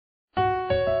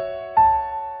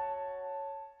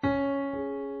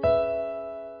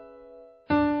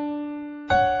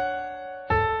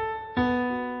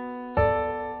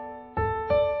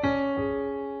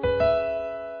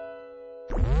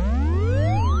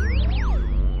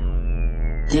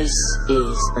This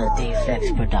is a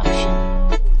D-Flex production.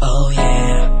 Oh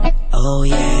yeah, oh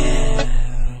yeah.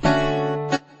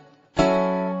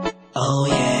 Oh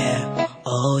yeah,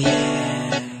 oh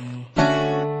yeah.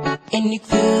 En ik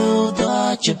wil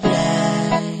dat je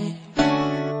blijft.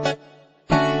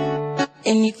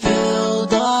 En ik wil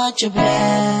dat je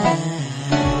blijft.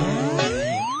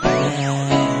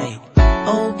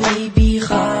 Oh baby,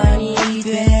 ga niet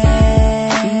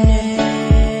weg.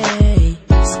 Nee,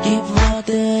 skip wat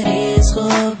er is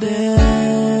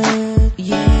gebeurd.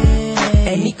 Yeah.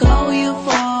 En ik hou je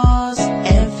vast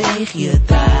en veeg je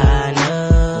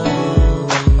tranen.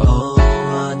 Oh,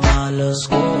 wat alles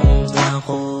komt dan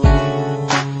goed.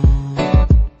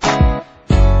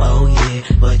 Oh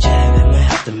yeah, wat jij bij me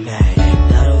hebt aan mij.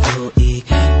 Daarom wil ik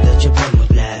dat je bij me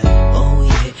blijft. Oh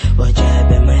yeah, wat jij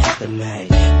bij me hebt aan mij.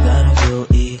 Daarom wil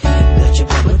ik dat je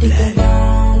bij me blijft.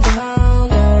 Down, down,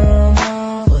 down,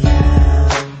 down voor jou.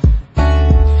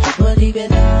 Want ik ben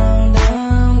down,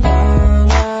 down, down,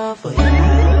 down voor jou.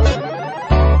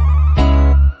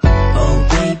 Oh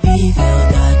baby, wil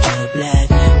dat je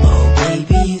blijft. Oh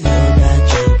baby, wil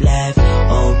dat je blijft.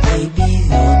 Oh baby,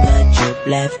 wil dat je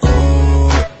blijft. Oh,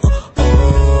 oh,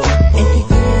 oh. En ik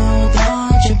wil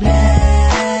dat je blijft.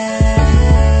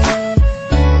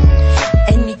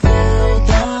 En ik wil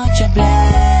dat je blijft.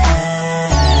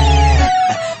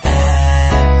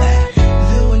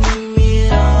 Wil niet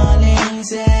meer alleen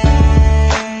zijn.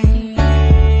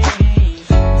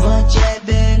 Want jij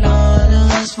bent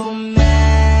alles voor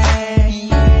mij.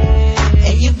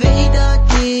 En je weet dat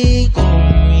ik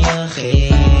om je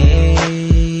geef.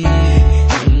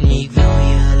 En ik wil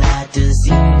je laten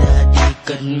zien dat ik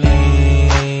het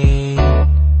meen.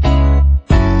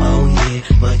 Oh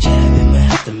yeah, wat jij bij me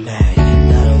hebt aan mij.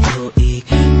 Daarom wil ik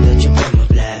dat je bij me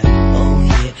blijft. Oh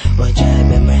yeah, wat jij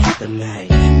bij me hebt aan mij.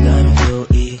 Daarom wil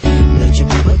ik dat je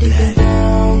bij me blijft.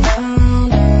 Down, down,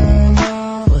 down,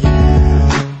 down voor jou.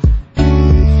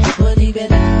 Want ik ben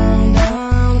down,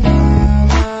 down, down,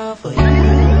 down voor jou.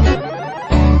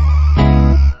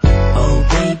 Oh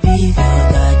baby, wil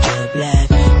dat je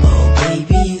blijft. Oh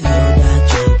baby, wil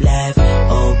dat je blijft.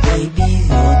 Oh baby,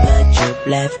 wil dat je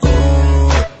blijft. Oh,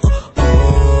 oh,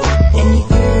 oh. En ik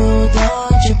wil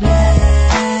dat je blijft.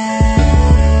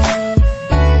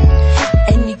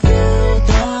 En ik wil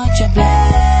dat je blijft.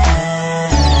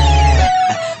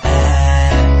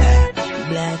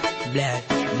 Blijf, blijf,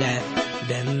 blijf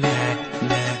bij mij,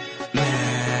 mij,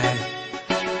 mij.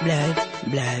 Blijf,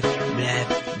 blijf, blijf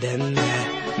bij mij,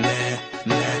 mij,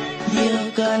 mij.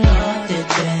 Je kan altijd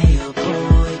bij je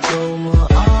boy komen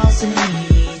als er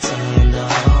iets aan de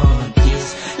hand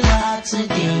is. Laat ze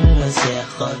dingen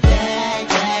zeggen, wij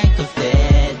kijken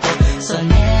verder. Zal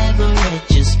never met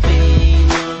je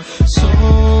spelen,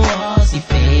 zoals die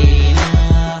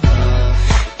velen.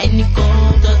 En ik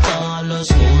hoop dat alles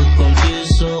goed komt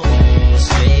tussen ons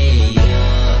tweeën.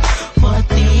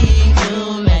 Wat ik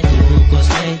wil met toekomst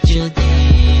met je delen.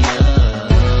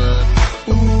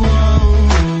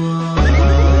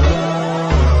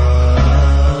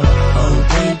 Oh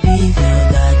baby, wil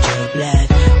dat je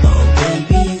blijft. Oh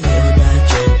baby, wil dat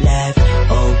je blijft.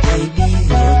 Oh baby,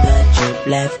 wil dat je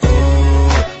blijft. Oh,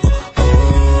 oh,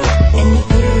 oh. En ik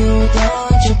wil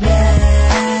dat je blijft.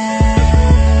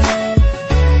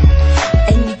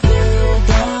 En ik wil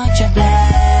dat je blijft.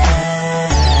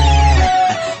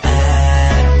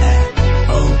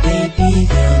 Oh baby,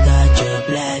 wil dat je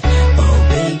blijft. Oh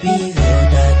baby, wil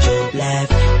dat je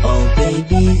blijft. Oh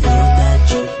baby, wil dat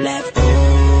je blijft.